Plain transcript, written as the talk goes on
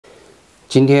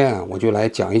今天啊，我就来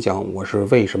讲一讲我是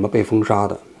为什么被封杀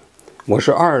的。我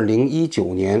是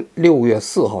2019年6月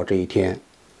4号这一天，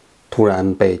突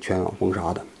然被全网封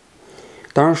杀的。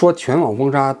当然说全网封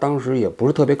杀，当时也不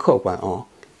是特别客观啊，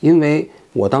因为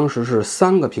我当时是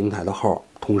3个平台的号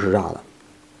同时炸的，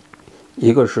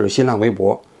一个是新浪微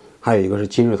博，还有一个是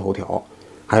今日头条，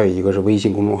还有一个是微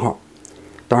信公众号。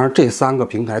当然这3个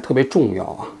平台特别重要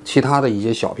啊，其他的一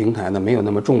些小平台呢没有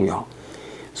那么重要。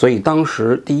所以当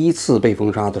时第一次被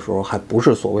封杀的时候，还不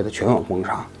是所谓的全网封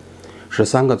杀，是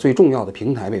3个最重要的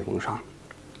平台被封杀。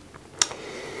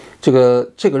这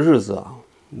个日子啊，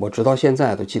我直到现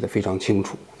在都记得非常清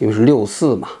楚，因为是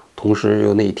6·4嘛，同时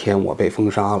就那一天我被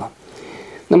封杀了。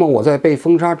那么我在被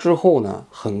封杀之后呢，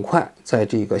很快在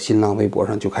这个新浪微博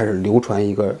上就开始流传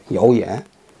一个谣言，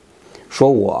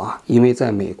说我啊因为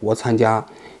在美国参加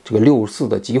这个6·4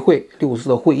的集会、6·4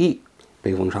的会议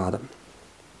被封杀的。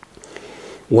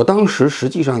我当时实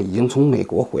际上已经从美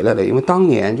国回来了，因为当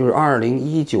年就是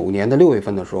2019年的6月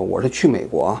份的时候，我是去美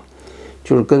国啊，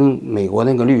就是跟美国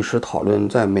那个律师讨论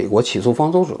在美国起诉放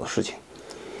走者的事情。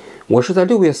我是在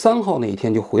6月3号那一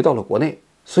天就回到了国内，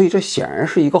所以这显然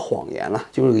是一个谎言了，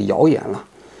就是个谣言了。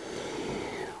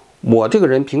我这个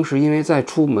人平时因为在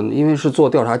出门，因为是做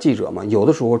调查记者嘛，有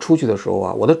的时候出去的时候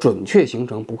啊，我的准确行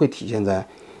程不会体现在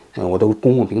我的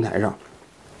公共平台上，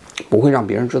不会让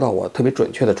别人知道我特别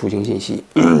准确的出行信息。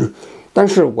但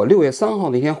是我6月3号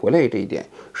那天回来这一点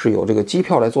是有这个机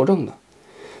票来作证的。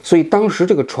所以当时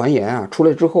这个传言啊出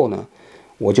来之后呢，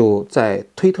我就在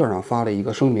推特上发了一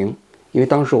个声明，因为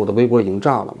当时我的微博已经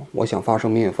炸了嘛，我想发声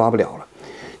明也发不了了，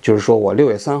就是说我6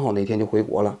月3号那天就回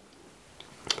国了，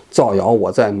造谣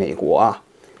我在美国啊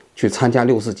去参加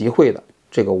6·4集会的，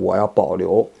这个我要保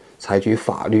留采取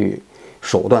法律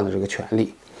手段的这个权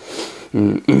利。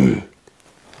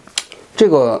这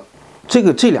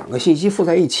2个信息附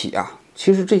在一起啊，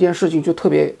其实这件事情就特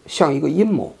别像一个阴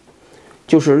谋，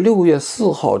就是6月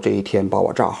4号这一天把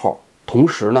我炸号，同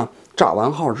时呢炸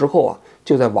完号之后啊，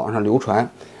就在网上流传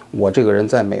我这个人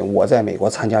我在美国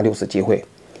参加6·4集会。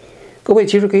各位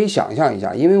其实可以想象一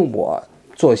下，因为我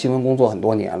做新闻工作很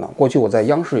多年了，过去我在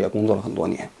央视也工作了很多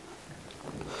年，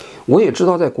我也知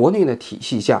道在国内的体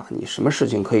系下，你什么事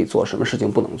情可以做，什么事情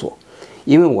不能做。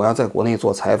因为我要在国内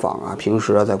做采访啊，平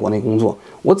时在国内工作，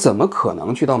我怎么可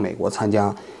能去到美国参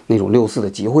加那种6·4的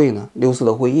集会呢？6·4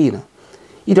的会议呢？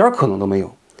一点可能都没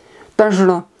有。但是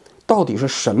呢，到底是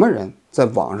什么人在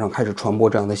网上开始传播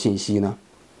这样的信息呢？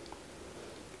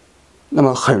那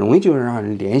么很容易就让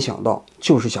人联想到，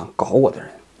就是想搞我的人，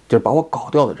就是把我搞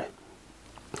掉的人。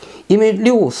因为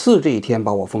6·4这一天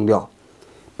把我封掉，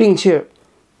并且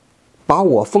把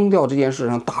我封掉这件事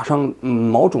上打上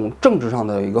某种政治上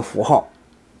的一个符号，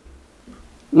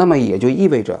那么也就意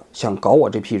味着想搞我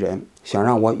这批人，想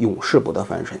让我永世不得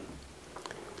翻身。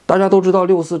大家都知道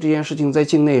6·4这件事情在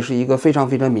境内是一个非常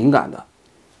非常敏感的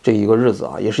这一个日子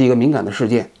啊，也是一个敏感的事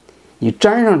件。你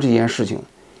沾上这件事情，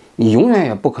你永远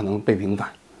也不可能被平反。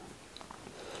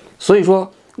所以说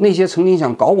那些曾经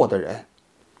想搞我的人，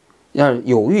要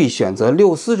有意选择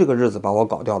6·4这个日子把我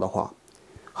搞掉的话，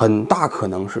很大可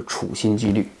能是处心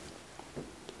积虑，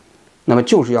那么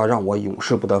就是要让我永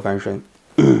世不得翻身。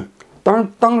当然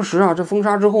当时啊这封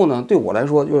杀之后呢，对我来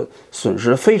说就是损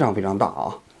失非常非常大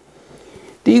啊。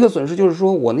第一个损失就是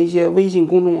说我那些微信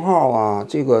公众号啊，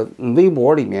这个微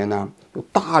博里面呢有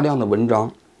大量的文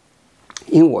章，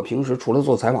因为我平时除了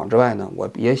做采访之外呢，我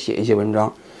也写一些文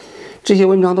章，这些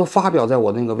文章都发表在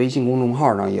我那个微信公众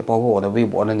号上，也包括我的微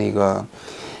博的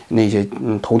那些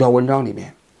头条文章里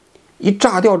面。一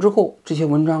炸掉之后，这些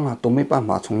文章啊都没办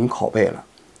法重新拷贝了。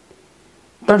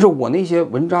但是我那些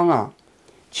文章啊，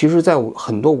其实在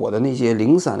很多我的那些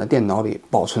零散的电脑里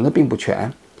保存的并不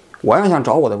全。我要想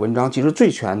找我的文章，其实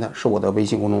最全的是我的微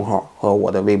信公众号和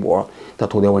我的微博的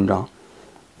头条文章。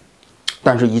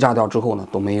但是一炸掉之后呢，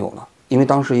都没有了。因为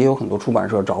当时也有很多出版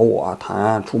社找我啊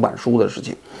谈出版书的事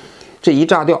情，这一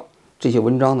炸掉，这些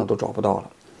文章呢都找不到了。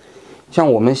像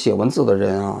我们写文字的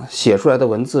人啊，写出来的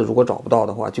文字如果找不到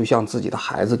的话，就像自己的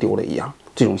孩子丢了一样，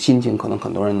这种心情可能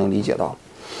很多人能理解到。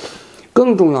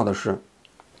更重要的是，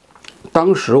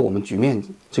当时我们局面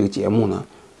这个节目呢，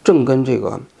正跟这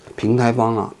个平台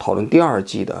方啊讨论第2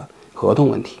季的合同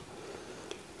问题。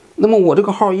那么我这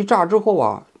个号一炸之后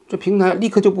啊，这平台立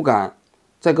刻就不敢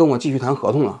再跟我继续谈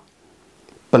合同了。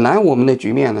本来我们的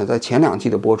局面呢，在前2季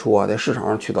的播出啊，在市场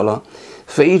上取得了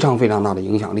非常非常大的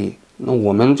影响力。那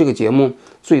我们这个节目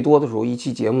最多的时候，一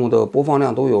期节目的播放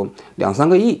量都有2-3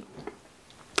个亿。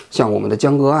像我们的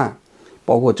江歌案，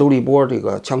包括周立波这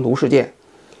个枪屠事件，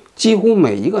几乎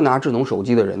每一个拿智能手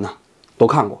机的人呢都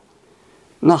看过。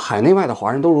那海内外的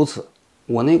华人都如此。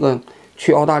我那个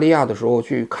去澳大利亚的时候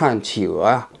去看企鹅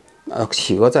呀，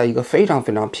企鹅在一个非常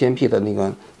非常偏僻的那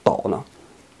个岛呢。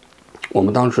我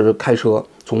们当时开车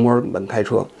从墨尔本开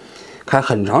车，开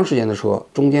很长时间的车，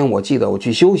中间我记得我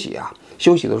去休息啊，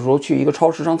休息的时候去一个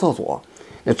超市上厕所，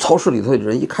那超市里头的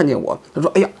人一看见我，他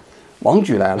说：“哎呀，王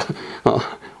局来了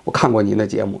啊！我看过您的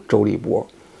节目，周立波。”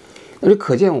那就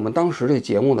可见我们当时这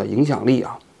节目的影响力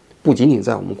啊，不仅仅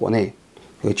在我们国内，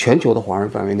全球的华人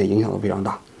范围内影响都非常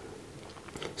大。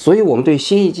所以我们对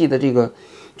新一季的这个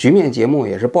局面节目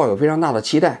也是抱有非常大的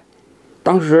期待。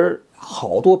当时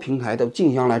好多平台都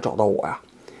竞相来找到我呀，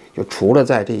就除了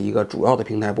在这一个主要的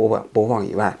平台播放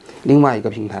以外，另外一个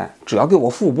平台只要给我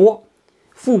复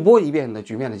播一遍的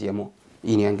局面的节目，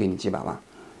一年给你几百万。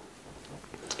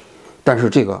但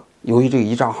是这个由于这个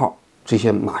一账号，这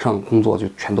些马上工作就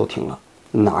全都停了，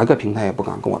哪一个平台也不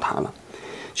敢跟我谈了。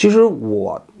其实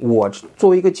我作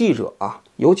为一个记者啊，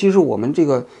尤其是我们这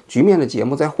个局面的节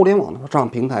目在互联网上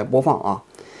平台播放啊，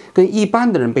跟一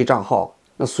般的人被账号，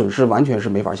那损失完全是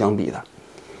没法相比的。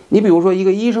你比如说一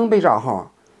个医生被账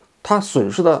号，他损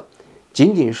失的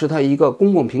仅仅是他一个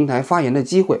公共平台发言的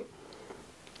机会，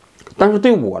但是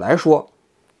对我来说，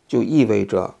就意味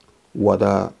着我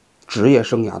的职业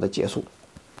生涯的结束。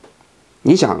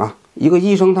你想啊，一个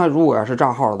医生他如果要是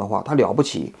账号了的话，他了不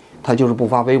起，他就是不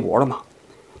发微博了嘛。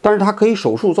但是他可以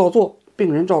手术照做，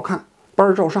病人照看，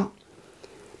班照上。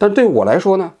但对我来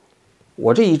说呢，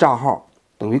我这一账号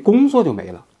等于工作就没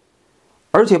了，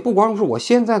而且不光是我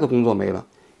现在的工作没了，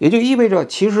也就意味着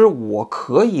其实我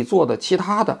可以做的其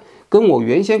他的跟我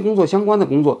原先工作相关的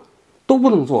工作都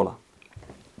不能做了，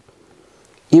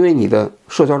因为你的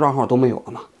社交账号都没有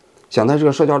了嘛。想在这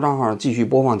个社交账号上继续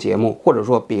播放节目，或者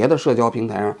说别的社交平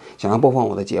台上想要播放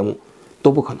我的节目，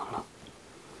都不可能了。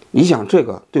你想，这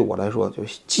个对我来说就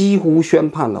几乎宣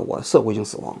判了我社会性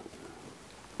死亡。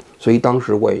所以当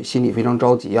时我也心里非常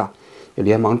着急啊，也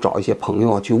连忙找一些朋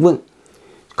友啊去问，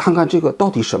看看这个到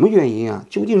底什么原因啊？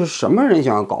究竟是什么人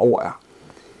想要搞我呀？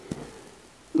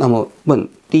那么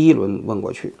第一轮问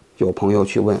过去，有朋友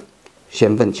去问，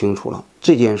先问清楚了，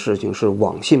这件事情是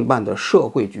网信办的社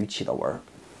会局起的文，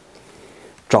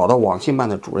找到网信办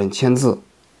的主任签字，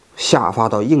下发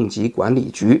到应急管理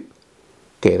局，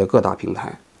给了各大平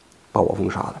台，把我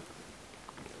封杀的。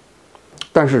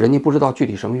但是人家不知道具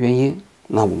体什么原因，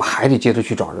那我们还得接着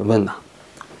去找人问呢。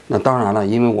那当然了，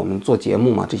因为我们做节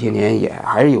目嘛，这些年也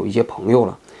还是有一些朋友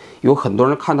了，有很多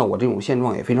人看到我这种现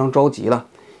状也非常着急了，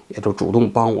也就主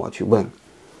动帮我去问。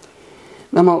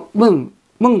那么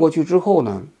问过去之后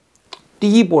呢，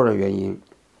第一波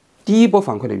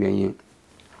反馈的原因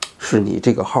是你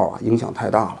这个号啊影响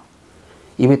太大了。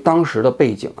因为当时的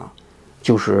背景啊，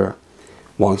就是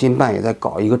网信办也在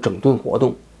搞一个整顿活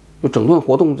动，就整顿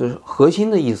活动的核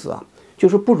心的意思啊，就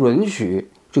是不允许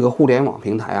这个互联网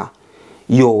平台啊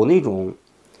有那种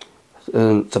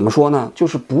怎么说呢，就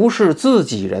是不是自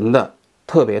己人的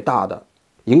特别大的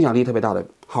影响力特别大的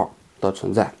号的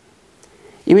存在。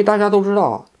因为大家都知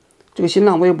道，这个新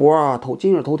浪微博啊、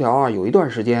今日头条啊，有一段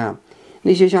时间啊，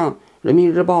那些像人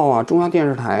民日报啊、中央电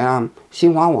视台啊、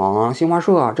新华网啊、新华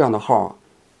社啊这样的号啊，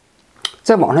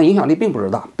在网上影响力并不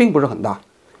是很大，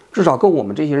至少跟我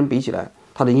们这些人比起来，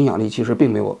它的影响力其实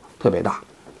并没有特别大。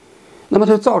那么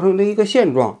它造成的一个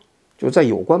现状，就是在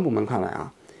有关部门看来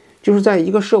啊，就是在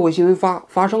一个社会新闻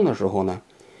发生的时候呢，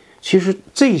其实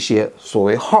这些所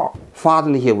谓号发的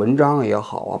那些文章也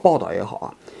好啊，报道也好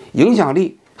啊，影响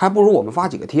力还不如我们发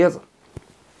几个帖子。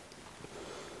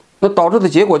那导致的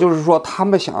结果就是说，他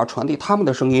们想要传递他们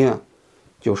的声音啊，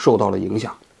就受到了影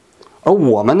响。而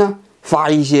我们呢，发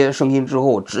一些声音之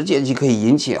后，直接就可以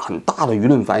引起很大的舆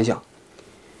论反响。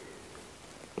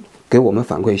给我们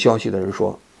反馈消息的人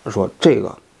说这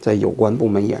个在有关部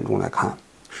门眼中来看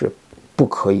是不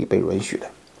可以被允许的。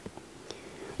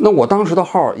那我当时的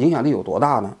号影响力有多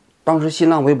大呢？当时新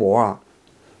浪微博啊，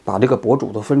把这个博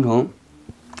主都分成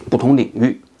不同领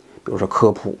域，比如说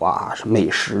科普啊、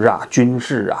美食啊、军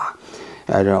事啊，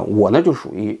我呢就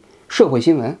属于社会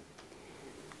新闻。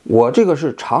我这个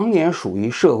是常年属于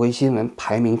社会新闻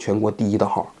排名全国第一的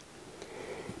号，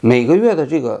每个月的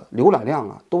这个浏览量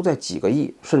啊都在几个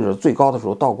亿，甚至最高的时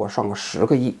候到过上个10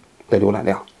个亿的浏览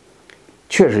量，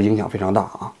确实影响非常大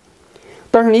啊。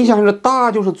但是你想这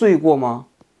大就是罪过吗？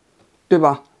对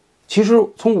吧？其实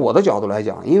从我的角度来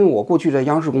讲，因为我过去在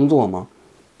央视工作嘛，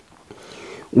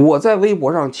我在微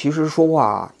博上其实说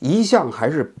话一向还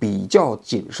是比较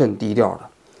谨慎低调的，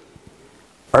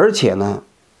而且呢，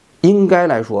应该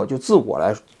来说就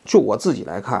我自己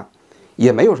来看，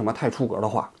也没有什么太出格的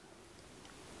话。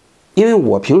因为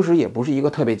我平时也不是一个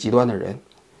特别极端的人，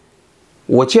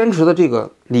我坚持的这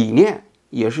个理念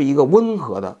也是一个温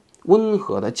和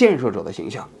的建设者的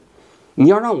形象。你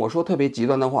要让我说特别极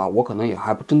端的话，我可能也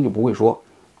还真就不会说。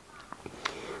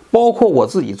包括我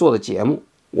自己做的节目，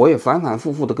我也反反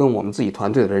复复的跟我们自己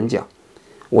团队的人讲，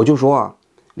我就说啊，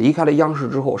离开了央视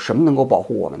之后，什么能够保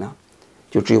护我们呢？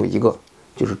就只有一个，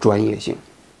就是专业性。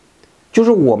就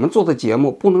是我们做的节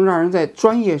目不能让人在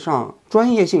专业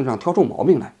性上挑出毛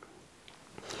病来，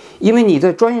因为你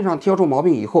在专业上挑出毛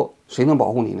病以后，谁能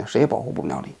保护你呢？谁也保护不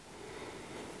了你。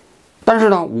但是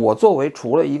呢，我作为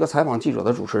除了一个采访记者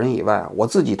的主持人以外，我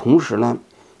自己同时呢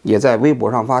也在微博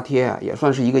上发帖啊，也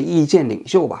算是一个意见领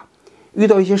袖吧。遇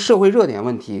到一些社会热点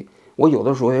问题，我有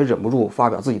的时候也忍不住发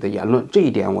表自己的言论，这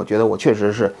一点我觉得我确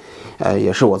实是，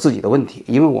也是我自己的问题。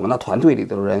因为我们的团队里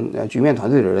的人，局面团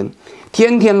队的人，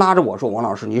天天拉着我说：“王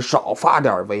老师，你少发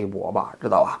点微博吧，知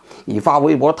道吧？你发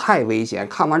微博太危险，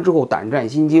看完之后胆战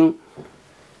心惊。”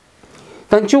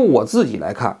但就我自己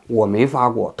来看，我没发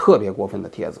过特别过分的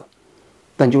帖子，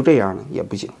但就这样呢也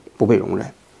不行，不被容忍。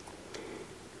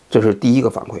这是第一个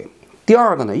反馈。第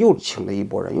二个呢，又请了一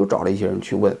波人，又找了一些人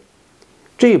去问。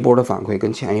这一波的反馈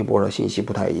跟前一波的信息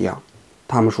不太一样。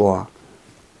他们说啊，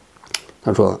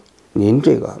他说您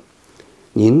这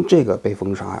个被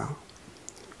封杀呀，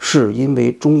是因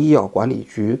为中医药管理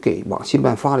局给网信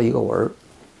办发了一个文，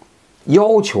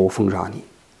要求封杀你，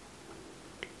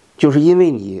就是因为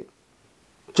你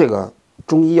这个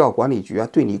中医药管理局啊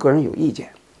对你个人有意见。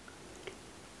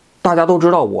大家都知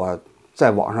道我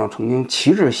在网上曾经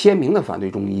旗帜鲜明的反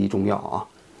对中医中药啊，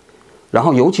然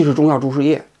后尤其是中药注射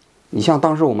液。你像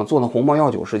当时我们做的红毛药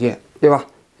酒事件，对吧？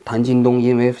谭金东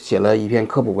因为写了一篇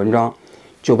科普文章，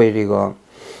就被这个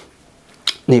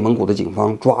内蒙古的警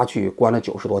方抓去关了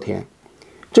90多天。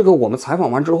这个我们采访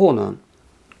完之后呢，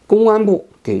公安部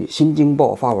给《新京报》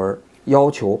发文，要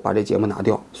求把这节目拿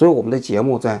掉，所以我们的节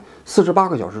目在48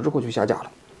个小时之后就下架了。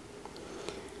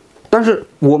但是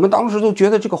我们当时就觉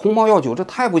得这个红毛药酒这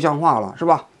太不像话了，是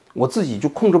吧？我自己就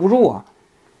控制不住啊。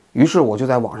于是我就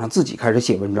在网上自己开始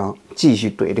写文章，继续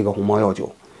怼这个红毛药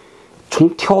酒，从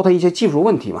挑它一些技术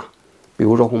问题嘛，比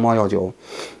如说红毛药酒，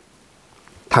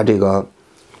它这个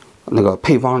那个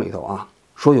配方里头啊，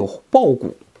说有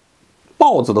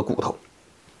豹子的骨头，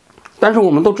但是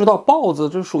我们都知道豹子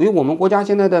这属于我们国家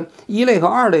现在的1类和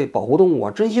2类保护动物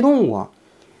啊，珍稀动物啊，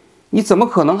你怎么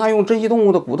可能还用珍稀动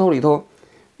物的骨头里头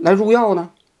来入药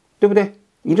呢？对不对？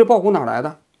你这豹骨哪来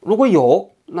的？如果有，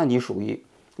那你属于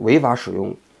违法使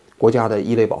用国家的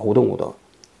1类保护动物的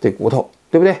这骨头，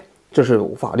对不对？这是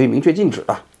法律明确禁止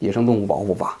的《野生动物保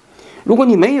护法》。如果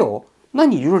你没有，那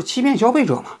你就是欺骗消费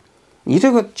者嘛。你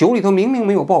这个酒里头明明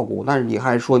没有豹骨，但是你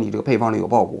还说你这个配方里有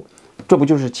豹骨，这不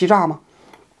就是欺诈吗？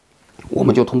我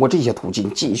们就通过这些途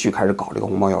径继续开始搞这个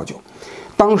红毛药酒。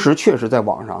当时确实在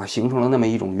网上形成了那么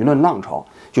一种舆论浪潮，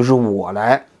就是我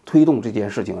来推动这件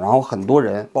事情，然后很多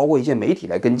人包括一些媒体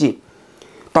来跟进。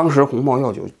当时红毛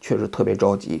药酒确实特别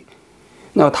着急，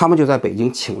那他们就在北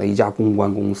京请了一家公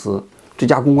关公司，这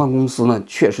家公关公司呢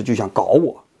确实就想搞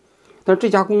我，但是这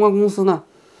家公关公司呢，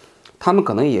他们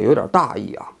可能也有点大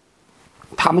意啊，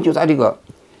他们就在这个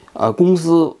公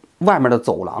司外面的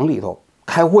走廊里头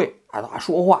开会啊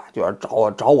说话，就要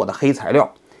找我的黑材料。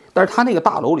但是他那个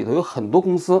大楼里头有很多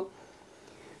公司，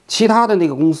其他的那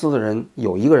个公司的人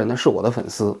有一个人呢是我的粉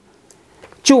丝，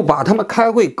就把他们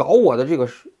开会搞我的这个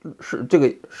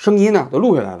声音呢都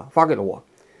录下来了，发给了我，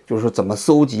就是说怎么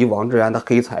搜集王志安的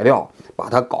黑材料，把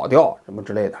他搞掉什么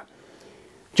之类的，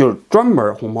就是专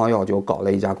门红毛药酒搞了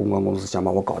一家公关公司想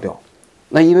把我搞掉。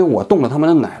那因为我动了他们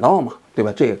的奶酪嘛，对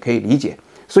吧？这也可以理解。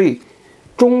所以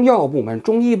中药部门、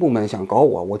中医部门想搞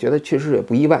我，我觉得确实也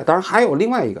不意外。当然还有另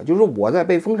外一个，就是我在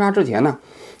被封杀之前呢，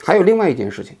还有另外一件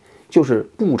事情，就是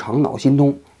步肠脑心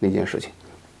通那件事情。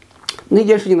那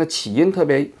件事情的起因特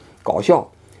别搞笑，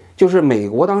就是美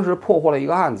国当时破获了一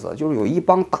个案子，就是有一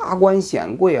帮达官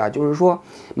显贵啊，就是说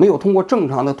没有通过正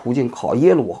常的途径考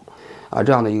耶鲁啊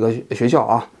这样的一个学校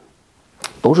啊，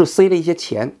都是塞了一些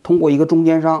钱，通过一个中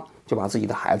间商就把自己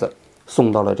的孩子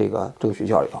送到了这个学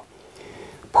校里头。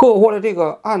破获了这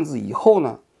个案子以后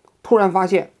呢，突然发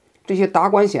现这些达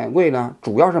官显贵呢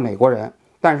主要是美国人，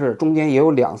但是中间也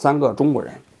有2、3个中国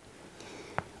人，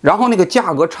然后那个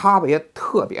价格差别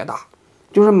特别大。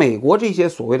就是美国这些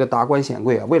所谓的达官显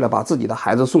贵啊，为了把自己的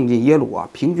孩子送进耶鲁啊，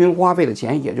平均花费的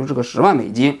钱也就是个10万美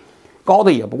金，高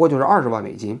的也不过就是20万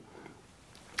美金。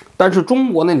但是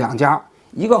中国那2家，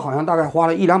一个好像大概花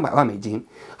了100-200万美金，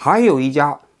还有一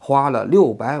家花了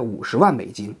650万美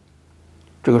金。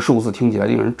这个数字听起来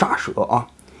令人咋舌啊！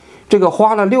这个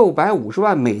花了650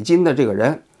万美金的这个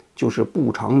人，就是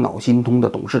步肠脑心通的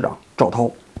董事长赵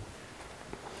涛。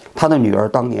他的女儿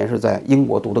当年是在英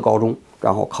国读的高中，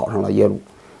然后考上了耶鲁，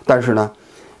但是呢，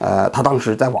他当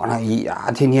时在网上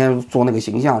天天做那个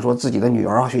形象，说自己的女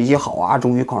儿学习好啊，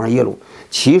终于考上耶鲁，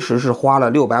其实是花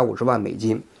了650万美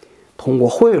金，通过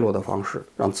贿赂的方式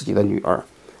让自己的女儿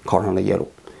考上了耶鲁。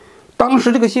当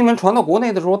时这个新闻传到国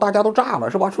内的时候，大家都炸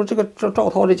了，是吧？说这赵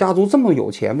涛这家族这么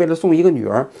有钱，为了送一个女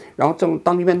儿，然后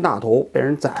当一冤大头被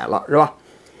人宰了，是吧？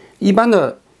一般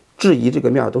的质疑这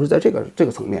个面都是在这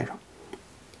个层面上。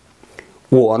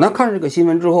我呢看这个新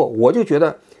闻之后，我就觉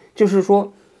得，就是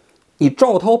说，你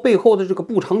赵涛背后的这个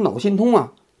步长脑心通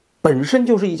啊，本身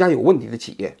就是一家有问题的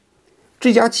企业。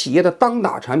这家企业的当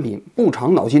打产品步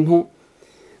长脑心通，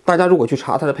大家如果去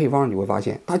查它的配方，你会发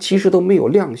现它其实都没有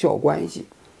量效关系。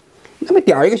那么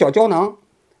点一个小胶囊，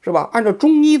是吧？按照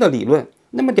中医的理论，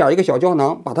那么点一个小胶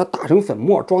囊，把它打成粉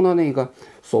末，装到那个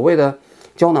所谓的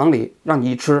胶囊里，让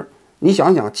你一吃。你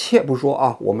想想，切不说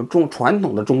啊，我们传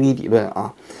统的中医理论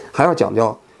啊，还要讲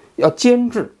究要煎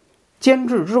制，煎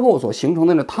制之后所形成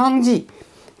的那汤剂，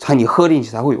你喝进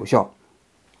去才会有效。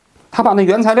他把那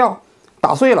原材料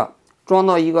打碎了，装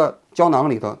到一个胶囊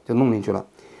里头就弄进去了。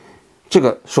这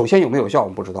个首先有没有效我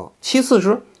们不知道，其次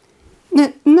是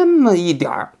那么一点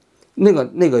儿。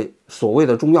那个所谓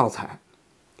的中药材，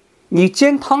你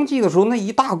煎汤剂的时候，那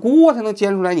一大锅才能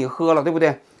煎出来你喝了，对不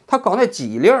对？他搞那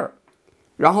几粒儿，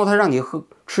然后他让你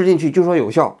吃进去就说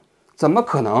有效，怎么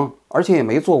可能？而且也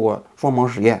没做过双盲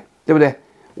实验，对不对？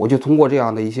我就通过这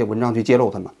样的一些文章去揭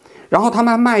露他们。然后他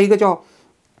们还卖一个叫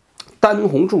丹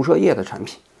红注射液的产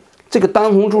品，这个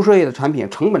丹红注射液的产品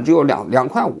成本只有2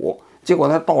块5，结果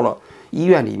他到了医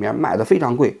院里面卖的非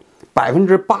常贵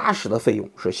，80%的费用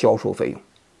是销售费用。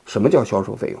什么叫销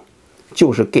售费用？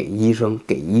就是给医生、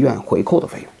给医院回扣的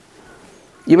费用，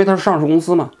因为它是上市公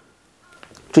司嘛，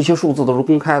这些数字都是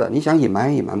公开的，你想隐瞒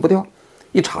也隐瞒不掉，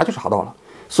一查就查到了。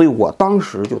所以我当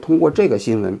时就通过这个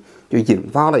新闻，就引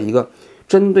发了一个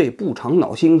针对步长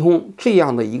脑心通这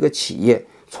样的一个企业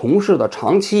从事的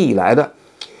长期以来的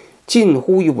近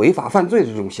乎于违法犯罪的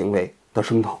这种行为的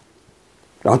声讨。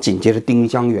然后紧接着丁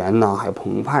香园呐，还有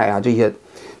澎湃啊这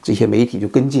些媒体就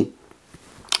跟进。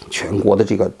全国的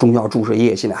这个中药注射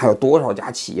液现在还有多少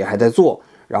家企业还在做，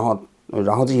然后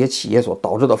这些企业所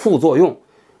导致的副作用，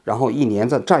然后一年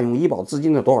在占用医保资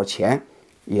金的多少钱，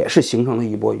也是形成了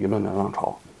一波舆论的浪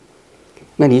潮。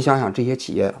那你想想，这些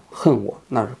企业恨我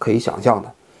那是可以想象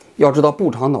的。要知道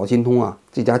步长脑心通啊，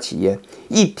这家企业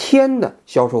一天的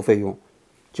销售费用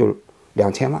就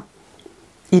2000万，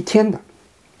一天的。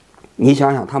你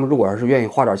想想，他们如果要是愿意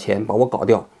花点钱把我搞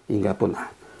掉，应该不难，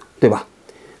对吧？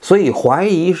所以怀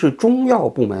疑是中药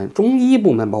部门、中医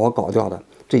部门把我搞掉的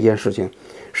这件事情，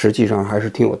实际上还是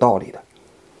挺有道理的。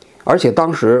而且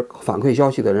当时反馈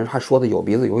消息的人还说的有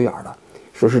鼻子有眼的，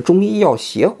说是中医药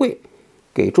协会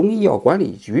给中医药管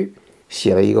理局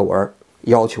写了一个文，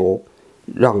要求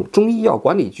让中医药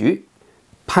管理局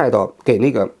派到给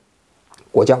那个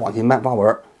国家网信办发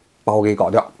文，把我给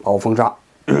搞掉，把我封杀。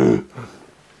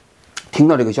听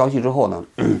到这个消息之后呢，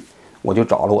我就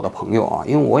找了我的朋友啊，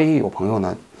因为我也有朋友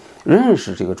呢认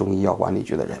识这个中医药管理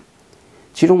局的人，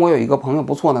其中我有一个朋友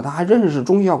不错呢，他还认识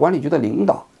中医药管理局的领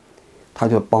导，他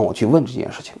就帮我去问这件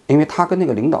事情，因为他跟那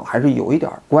个领导还是有一点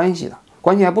关系的，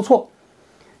关系还不错。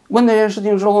问这件事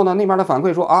情之后呢，那边的反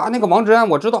馈说啊，那个王治安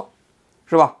我知道，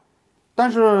是吧？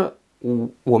但是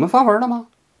我们发文了吗？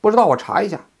不知道，我查一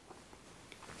下。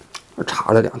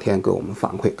查了2天，给我们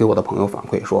反馈，给我的朋友反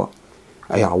馈说，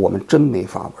哎呀，我们真没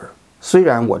发文。虽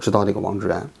然我知道这个王治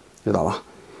安，知道吧？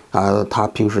他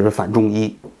平时反中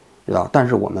医，知道，但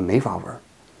是我们没发文。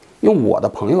因为我的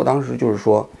朋友当时就是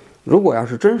说，如果要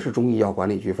是真是中医药管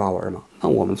理局发文嘛，那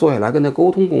我们坐下来跟他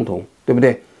沟通沟通，对不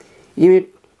对？因为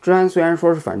治安虽然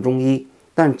说是反中医，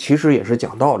但其实也是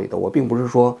讲道理的。我并不是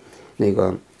说那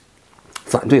个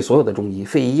反对所有的中医，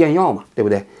非医验药嘛，对不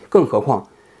对？更何况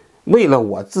为了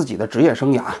我自己的职业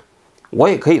生涯，我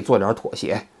也可以做点妥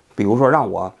协，比如说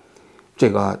让我这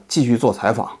个继续做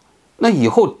采访，那以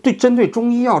后针对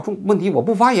中医药问题我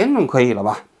不发言总可以了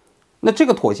吧？那这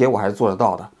个妥协我还是做得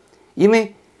到的，因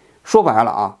为说白了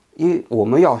啊，因为我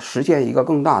们要实现一个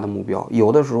更大的目标，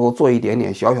有的时候做一点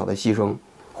点小小的牺牲，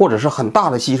或者是很大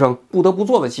的牺牲，不得不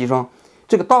做的牺牲，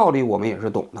这个道理我们也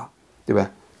是懂的，对不对？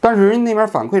但是人家那边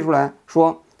反馈出来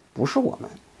说不是我们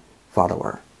发的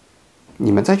文，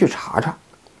你们再去查查。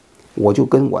我就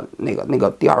跟我那个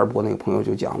第二波那个朋友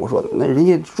就讲，我说那人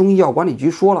家中医药管理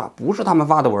局说了，不是他们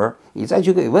发的文，你再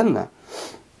去给问呢。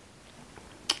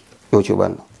又去问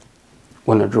了，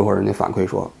问了之后，人家反馈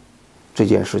说，这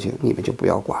件事情你们就不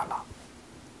要管了，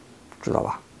知道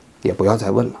吧？也不要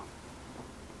再问了，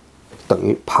等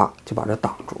于啪就把这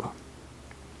挡住了。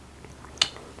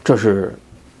这是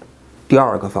第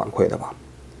二个反馈的吧？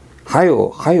还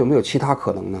有没有其他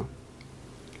可能呢？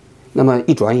那么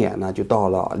一转眼呢，就到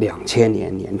了2000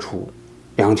年年初。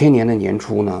2000年的年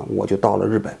初呢，我就到了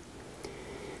日本。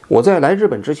我在来日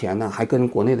本之前呢，还跟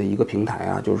国内的一个平台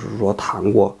啊，就是说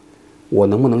谈过，我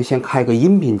能不能先开个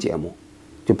音频节目，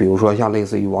就比如说像类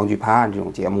似于王局拍案这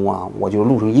种节目啊，我就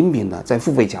录成音频的，在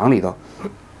付费墙里头，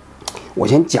我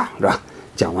先讲着，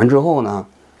讲完之后呢，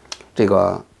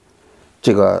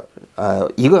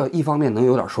一方面能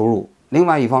有点收入，另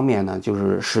外一方面呢，就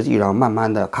是实际上慢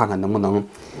慢的看看能不能，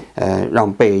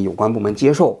让被有关部门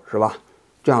接受，是吧？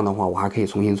这样的话，我还可以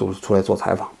重新出来做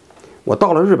采访。我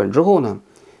到了日本之后呢，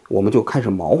我们就开始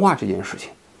谋划这件事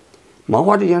情。谋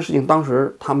划这件事情，当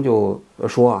时他们就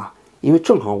说啊，因为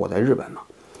正好我在日本嘛，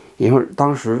因为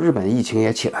当时日本疫情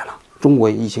也起来了，中国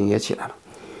疫情也起来了，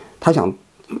他想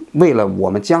为了我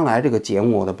们将来这个节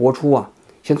目的播出啊，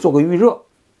先做个预热，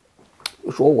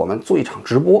说我们做一场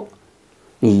直播，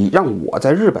你让我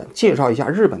在日本介绍一下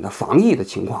日本的防疫的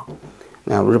情况，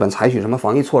日本采取什么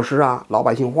防疫措施啊，老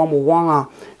百姓慌不慌啊？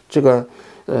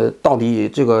到底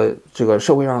这个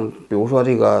社会上，比如说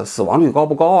这个死亡率高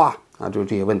不高啊？就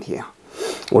这些问题啊。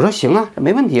我说行啊，这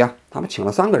没问题啊。他们请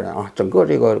了3个人啊，整个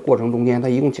这个过程中间，他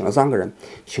一共请了3个人，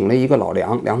请了一个老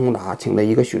梁宏达，请了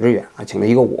一个许知远啊，请了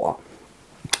一个我，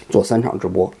做3场直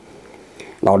播。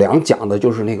老梁讲的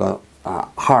就是那个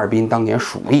哈尔滨当年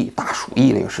大鼠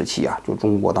疫那个时期啊，就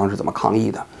中国当时怎么抗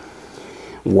疫的。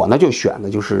我呢就选的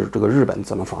就是这个日本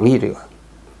怎么防疫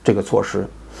这个措施，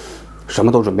什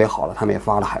么都准备好了，他们也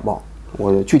发了海报。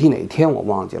我具体哪一天我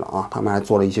忘记了啊，他们还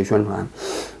做了一些宣传，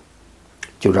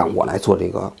就让我来做这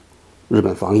个日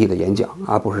本防疫的演讲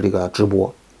啊，不是这个直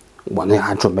播。我呢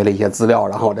还准备了一些资料，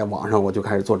然后在网上我就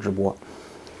开始做直播。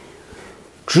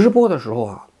直播的时候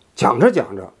啊，讲着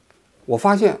讲着，我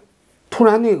发现突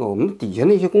然我们底下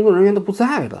那些工作人员都不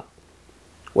在了，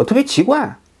我特别奇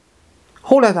怪。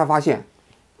后来才发现，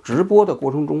直播的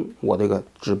过程中，我这个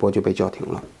直播就被叫停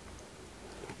了。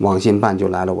网信办就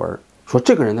来了文，说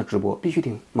这个人的直播必须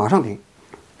停，马上停。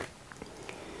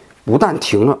不但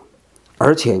停了，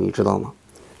而且你知道吗？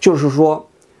就是说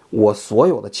我所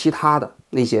有的其他的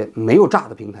那些没有炸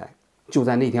的平台，就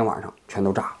在那天晚上全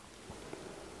都炸了。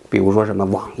比如说什么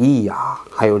网易呀，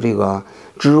还有这个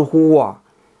知乎啊，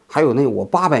还有我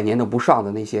800年都不上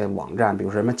的那些网站，比如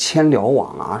说什么千聊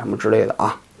网啊什么之类的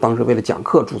啊，当时为了讲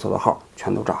课注册的号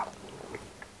全都炸了。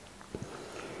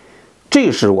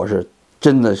这时我是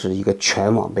真的是一个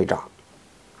全网被炸，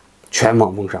全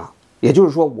网封杀。也就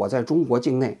是说，我在中国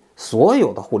境内所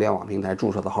有的互联网平台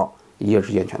注册的号，一夜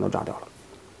之间全都炸掉了，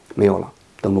没有了，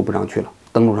登录不上去了，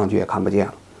登录上去也看不见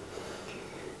了。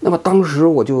那么当时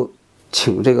我就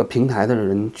请这个平台的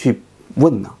人去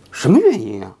问呢，什么原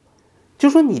因啊？就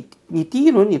说你第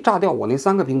一轮你炸掉我那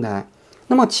3个平台，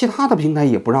那么其他的平台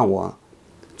也不让我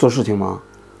做事情吗？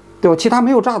对吧？其他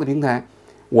没有炸的平台，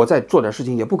我再做点事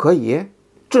情也不可以？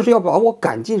这是要把我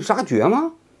赶尽杀绝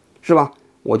吗？是吧？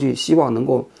我就希望能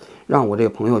够让我这个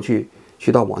朋友去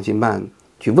到网信办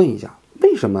去问一下，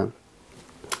为什么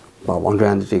把王志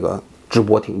安的这个直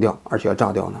播停掉，而且要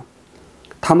炸掉呢？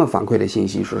他们反馈的信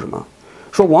息是什么？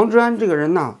说王志安这个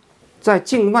人呢，在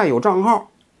境外有账号，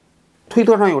推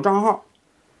特上有账号，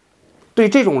对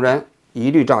这种人一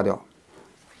律炸掉。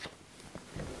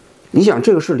你想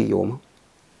这个是理由吗？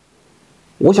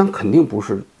我想肯定不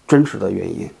是真实的原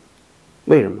因。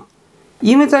为什么？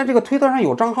因为在这个推特上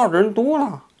有账号的人多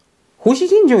了，胡锡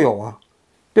进就有啊，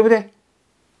对不对？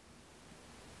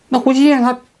那胡锡进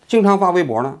他经常发微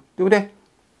博呢，对不对？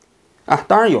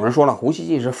当然有人说了，胡锡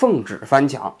进是奉旨翻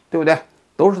墙，对不对？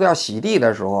都是他要洗地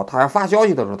的时候，他要发消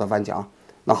息的时候他翻墙。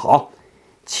那好，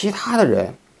其他的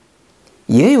人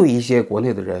也有一些国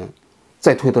内的人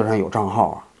在推特上有账号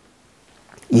啊，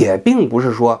也并不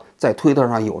是说在推特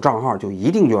上有账号就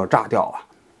一定就要炸掉啊。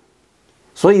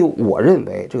所以我认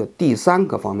为这个第3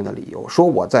个方面的理由，说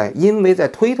我因为在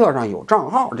推特上有账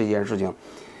号这件事情，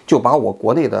就把我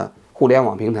国内的互联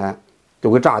网平台就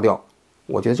给炸掉，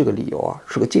我觉得这个理由啊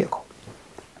是个借口。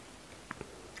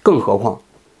更何况，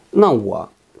那我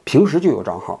平时就有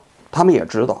账号，他们也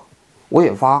知道，我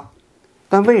也发，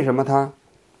但为什么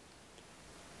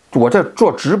我在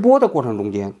做直播的过程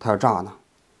中间他要炸呢？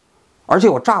而且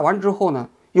我炸完之后呢，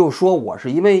又说我是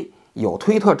因为有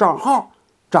推特账号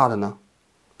炸的呢？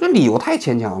这理由太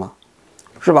牵强了，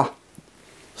是吧？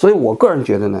所以我个人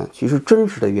觉得呢，其实真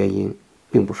实的原因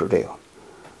并不是这个。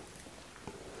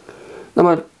那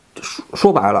么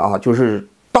说白了啊，就是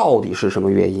到底是什么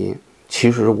原因，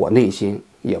其实我内心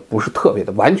也不是特别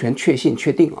的完全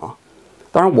确定啊。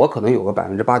当然我可能有个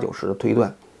80%、90%的推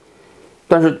断，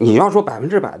但是你要说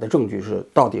100%的证据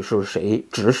到底是谁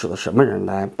指使的什么人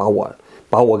来把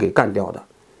我给干掉的，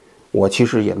我其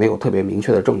实也没有特别明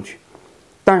确的证据。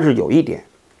但是有一点，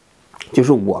就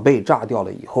是我被炸掉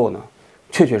了以后呢，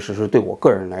确确实实对我个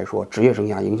人来说，职业生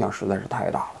涯影响实在是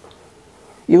太大了。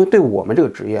因为对我们这个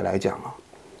职业来讲啊，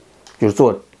就是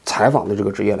做采访的这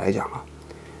个职业来讲啊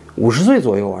，50岁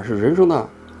左右啊是人生的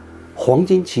黄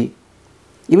金期。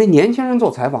因为年轻人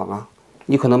做采访啊，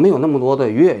你可能没有那么多的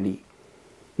阅历，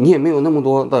你也没有那么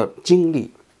多的经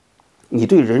历，你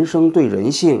对人生、对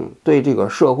人性、对这个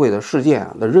社会的事件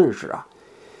的认识啊，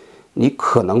你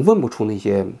可能问不出那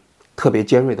些特别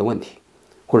尖锐的问题，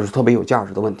或者是特别有价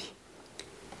值的问题。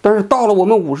但是到了我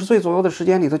们50岁左右的时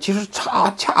间里头，其实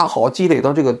恰好积累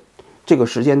到这个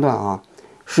时间段啊，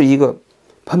是一个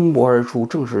喷薄而出，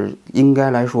正是应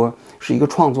该来说是一个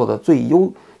创作的最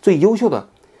优秀的、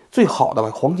最好的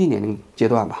黄金年龄阶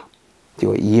段吧。结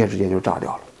果一夜之间就炸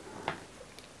掉了，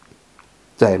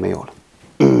再也没有了。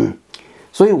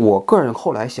所以我个人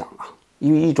后来想啊，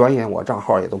因为一转眼我账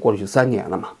号也都过去3年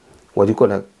了嘛，我就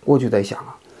过去在想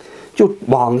啊，就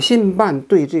网信办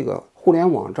对这个互联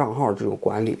网账号这种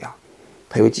管理啊，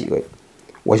它有几个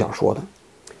我想说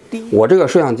的。我这个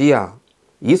摄像机啊，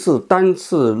一次单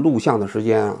次录像的时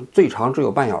间啊，最长只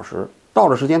有半小时，到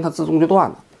了时间它自动就断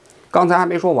了。刚才还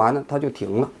没说完呢，它就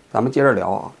停了。咱们接着聊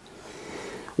啊。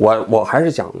我还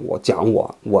是讲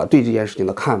我对这件事情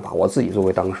的看法，我自己作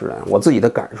为当事人，我自己的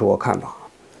感受和看法，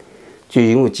就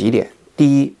因为有几点。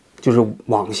第一，就是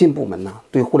网信部门呢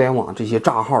对互联网这些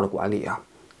账号的管理啊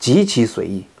极其随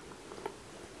意，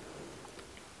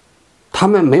他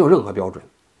们没有任何标准，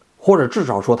或者至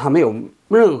少说他没有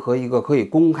任何一个可以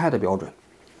公开的标准，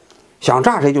想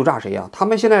炸谁就炸谁啊。他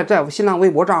们现在在新浪微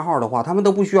博账号的话，他们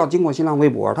都不需要经过新浪微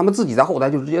博，他们自己在后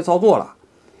台就直接操作了。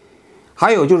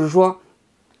还有就是说，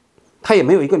他也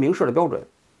没有一个明示的标准，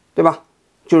对吧？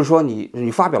就是说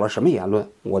你发表了什么言论，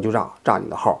我就炸你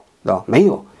的号，对吧？没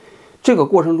有，这个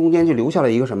过程中间就留下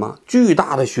了一个什么巨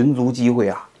大的寻租机会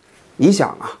啊！你想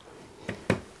啊，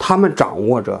他们掌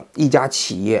握着一家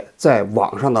企业在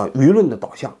网上的舆论的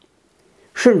导向，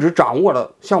甚至掌握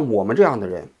了像我们这样的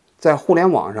人在互联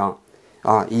网上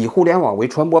啊，以互联网为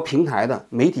传播平台的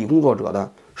媒体工作者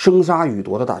的生杀予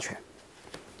夺的大权，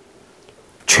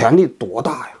权力多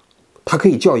大呀！他可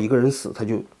以叫一个人死，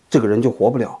这个人就活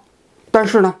不了。但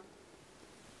是呢，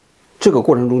这个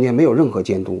过程中间没有任何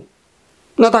监督。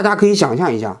那大家可以想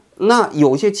象一下，那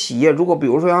有些企业如果比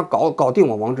如说要搞定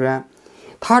我王志安，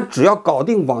他只要搞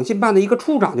定网信办的一个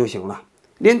处长就行了，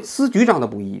连司局长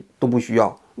都不需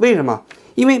要。为什么？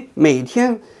因为每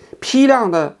天批量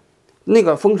的那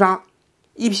个封杀，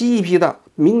一批一批的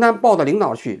名单报到领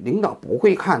导去，领导不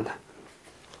会看的，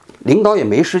领导也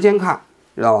没时间看，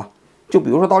知道吧？就比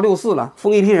如说到64了，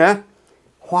封一批人，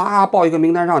哗报一个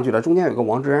名单上去了，中间有个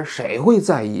王志安，谁会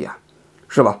在意啊？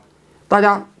是吧？大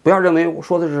家不要认为我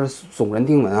说的是耸人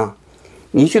听闻啊，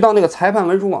你去到那个裁判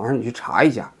文书网上你去查一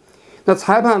下，那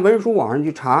裁判文书网上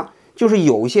去查，就是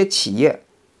有一些企业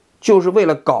就是为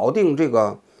了搞定这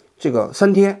个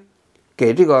删帖，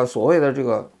给这个所谓的这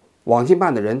个网信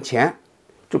办的人钱，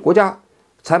这国家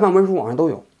裁判文书网上都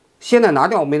有，现在拿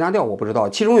掉没拿掉我不知道。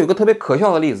其中有一个特别可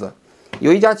笑的例子，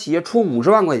有一家企业出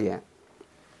50万块钱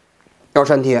要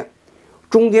删帖，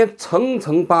中间层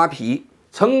层扒皮，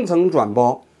层层转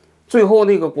包，最后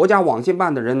那个国家网信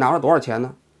办的人拿了多少钱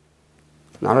呢？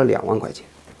拿了2万块钱，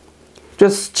这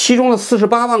其中的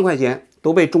48万块钱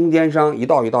都被中间商一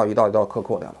道克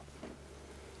扣掉了。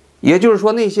也就是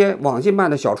说，那些网信办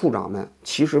的小处长们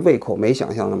其实胃口没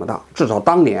想象那么大，至少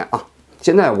当年啊，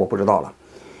现在我不知道了。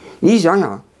你想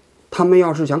想，他们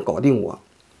要是想搞定我，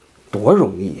多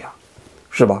容易呀，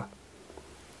是吧？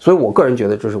所以我个人觉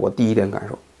得这是我第一点感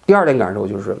受。第二点感受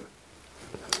就是，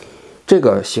这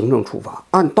个行政处罚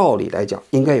按道理来讲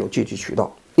应该有具体渠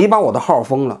道。你把我的号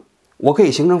封了，我可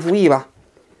以行政复议吧？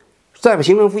再不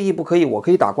行政复议不可以，我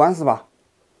可以打官司吧？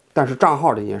但是账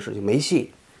号这件事情没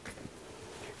戏。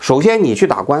首先你去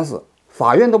打官司，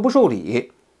法院都不受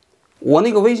理。我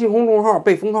那个微信公众号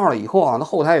被封号了以后啊，那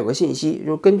后台有个信息，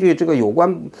就根据这个有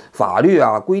关法律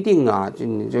啊规定啊，就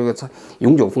你这个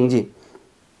永久封禁。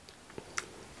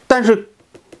但是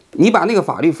你把那个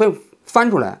法律翻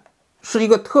出来，是一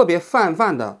个特别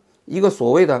泛的一个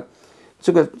所谓的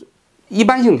这个一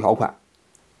般性条款，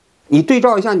你对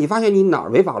照一下，你发现你哪儿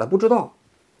违法了不知道，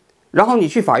然后你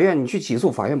去法院，你去起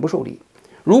诉，法院不受理。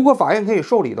如果法院可以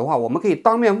受理的话，我们可以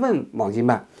当面问网信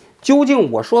办，究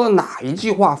竟我说的哪一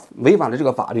句话违反了这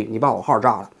个法律，你把我号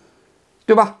炸了，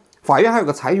对吧？法院还有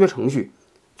个裁决程序，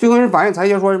最后人法院裁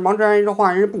决说王志安这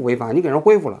话人不违反，你给人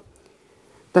恢复了。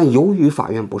但由于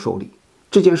法院不受理，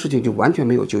这件事情就完全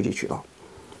没有救济渠道。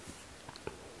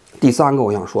第三个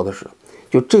我想说的是，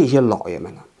就这些老爷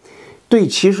们呢，对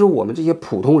其实我们这些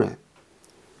普通人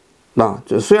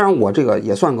这虽然我这个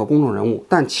也算个公众人物，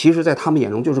但其实在他们眼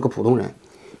中就是个普通人。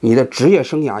你的职业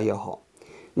生涯也好，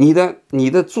你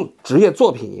的职业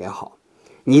作品也好，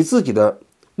你自己的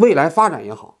未来发展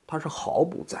也好，他是毫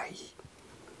不在意。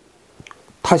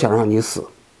他想让你死，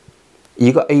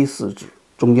一个 A4 纸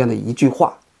中间的一句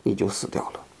话你就死掉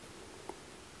了。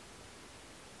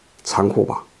残酷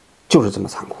吧，就是这么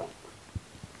残酷。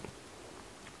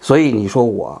所以你说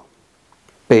我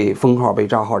被封号被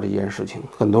炸号这件事情，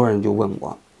很多人就问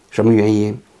我什么原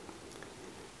因。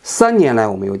3年来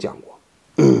我没有讲过，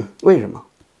为什么？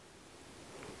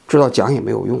知道讲也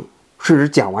没有用，甚至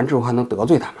讲完之后还能得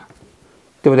罪他们，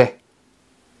对不对？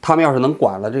他们要是能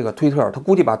管了这个推特，他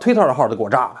估计把推特的号都给我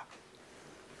炸了，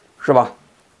是吧？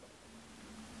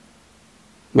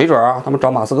没准啊，他们找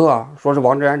马斯克啊，说是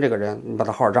王志安这个人，你把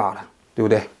他号炸了，对不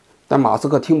对？但马斯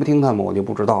克听不听他们，我就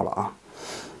不知道了啊。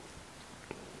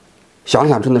想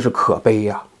想真的是可悲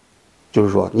呀，就是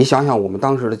说，你想想我们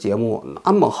当时的节目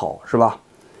那么好，是吧？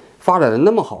发展的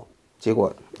那么好，结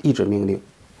果一纸命令，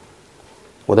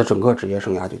我的整个职业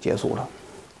生涯就结束了。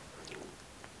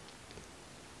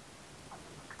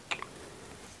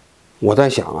我在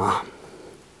想啊，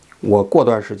我过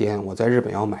段时间我在日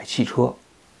本要买汽车，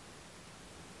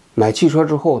买汽车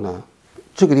之后呢，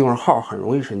这个地方号很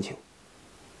容易申请，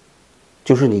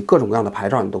就是你各种各样的牌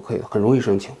照你都可以很容易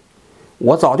申请。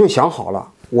我早就想好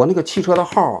了，我那个汽车的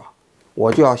号啊，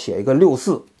我就要写一个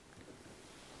64，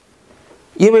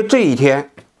因为这一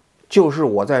天就是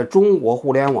我在中国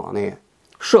互联网内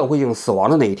社会性死亡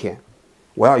的那一天，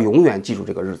我要永远记住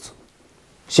这个日子。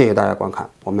谢谢大家观看，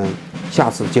我们下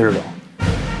次接着聊。